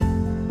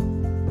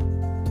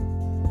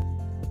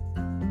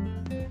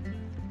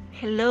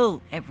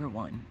Hello,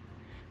 everyone.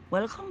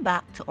 Welcome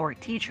back to our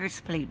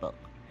Teacher's Playbook.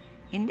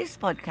 In this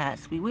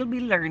podcast, we will be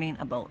learning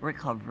about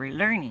recovery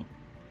learning.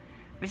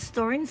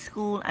 Restoring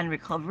school and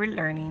recovery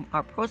learning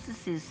are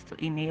processes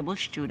to enable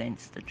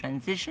students to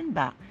transition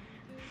back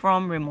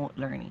from remote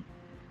learning,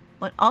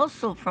 but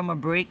also from a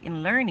break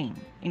in learning,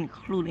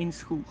 including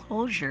school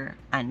closure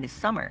and the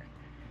summer,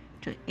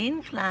 to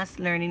in class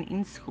learning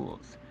in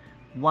schools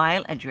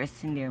while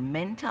addressing their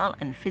mental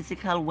and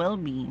physical well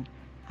being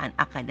and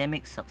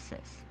academic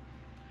success.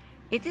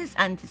 It is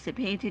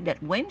anticipated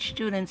that when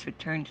students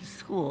return to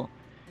school,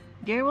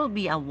 there will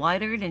be a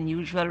wider than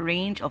usual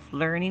range of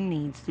learning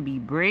needs to be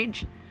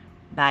bridged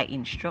by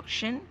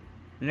instruction,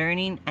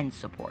 learning, and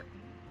support.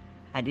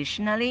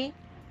 Additionally,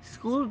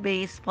 school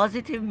based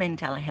positive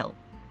mental health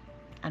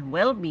and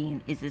well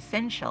being is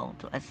essential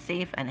to a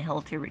safe and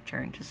healthy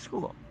return to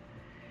school.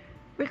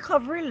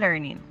 Recovery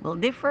learning will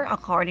differ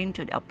according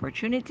to the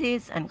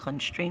opportunities and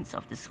constraints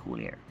of the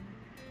school year.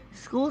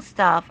 School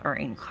staff are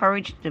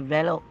encouraged to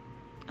develop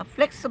a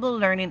flexible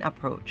learning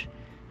approach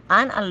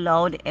and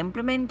allow the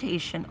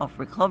implementation of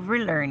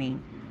recovery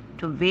learning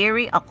to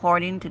vary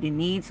according to the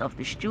needs of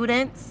the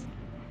students,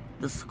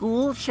 the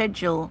school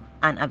schedule,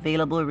 and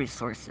available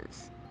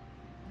resources.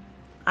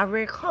 A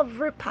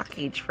recovery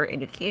package for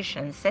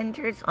education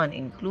centers on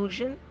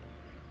inclusion,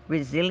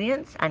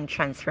 resilience, and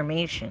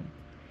transformation.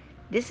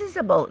 This is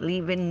about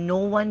leaving no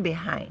one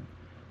behind,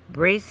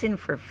 bracing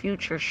for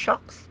future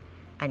shocks,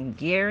 and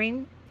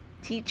gearing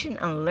teaching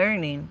and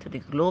learning to the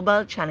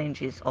global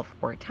challenges of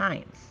our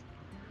times.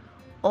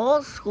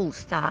 All school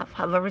staff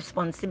have a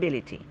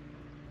responsibility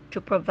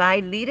to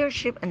provide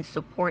leadership and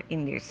support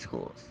in their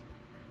schools.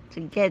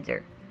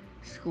 Together,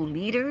 school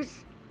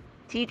leaders,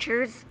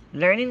 teachers,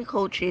 learning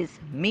coaches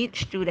meet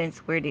students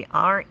where they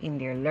are in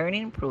their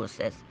learning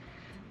process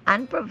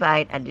and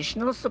provide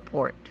additional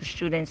support to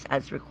students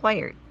as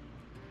required.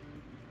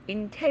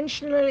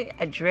 Intentionally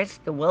address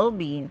the well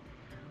being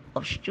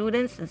of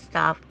students and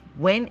staff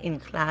when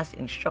in-class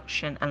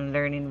instruction and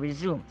learning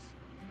resumes.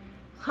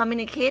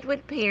 Communicate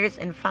with peers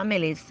and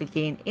families to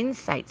gain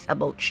insights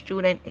about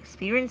student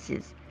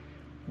experiences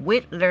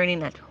with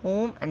learning at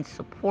home and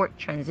support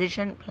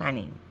transition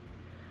planning.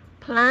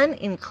 Plan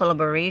in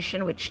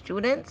collaboration with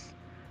students,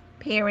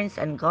 parents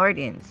and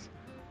guardians,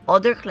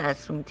 other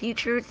classroom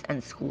teachers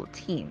and school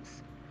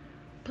teams.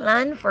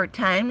 Plan for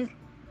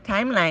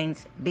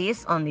timelines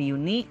based on the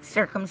unique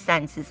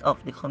circumstances of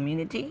the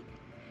community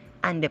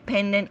and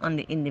dependent on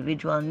the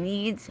individual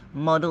needs,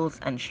 models,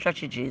 and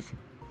strategies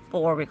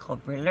for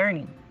recovery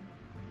learning.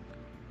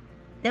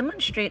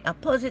 Demonstrate a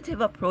positive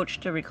approach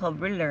to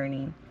recovery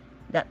learning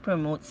that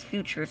promotes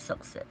future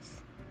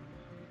success.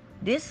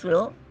 This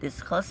will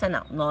discuss and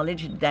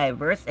acknowledge the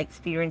diverse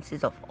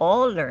experiences of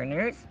all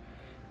learners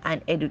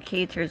and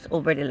educators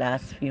over the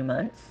last few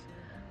months.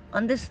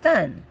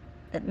 Understand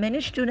that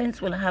many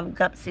students will have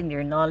gaps in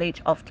their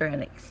knowledge after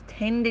an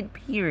extended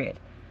period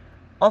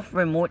of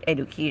remote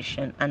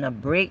education and a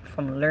break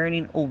from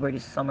learning over the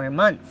summer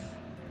months.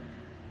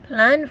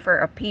 Plan for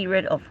a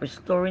period of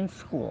restoring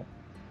school,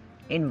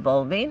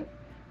 involving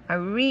a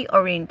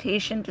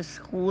reorientation to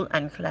school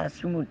and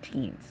classroom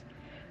routines,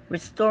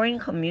 restoring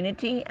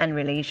community and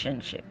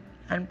relationship,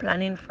 and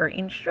planning for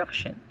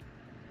instruction.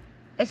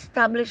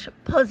 Establish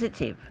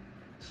positive,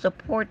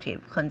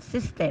 supportive,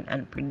 consistent,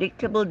 and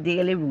predictable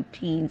daily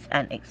routines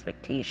and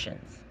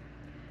expectations.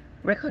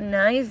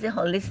 Recognize the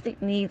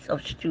holistic needs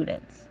of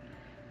students,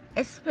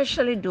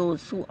 especially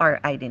those who are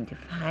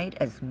identified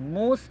as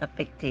most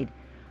affected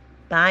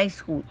by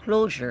school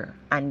closure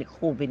and the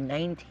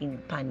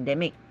COVID-19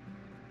 pandemic.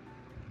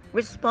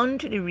 Respond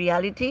to the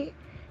reality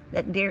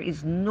that there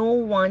is no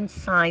one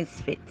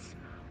size fits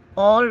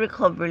all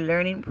recovery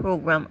learning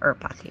program or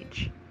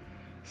package.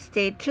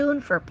 Stay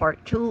tuned for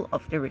part 2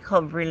 of the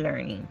recovery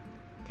learning.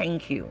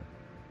 Thank you.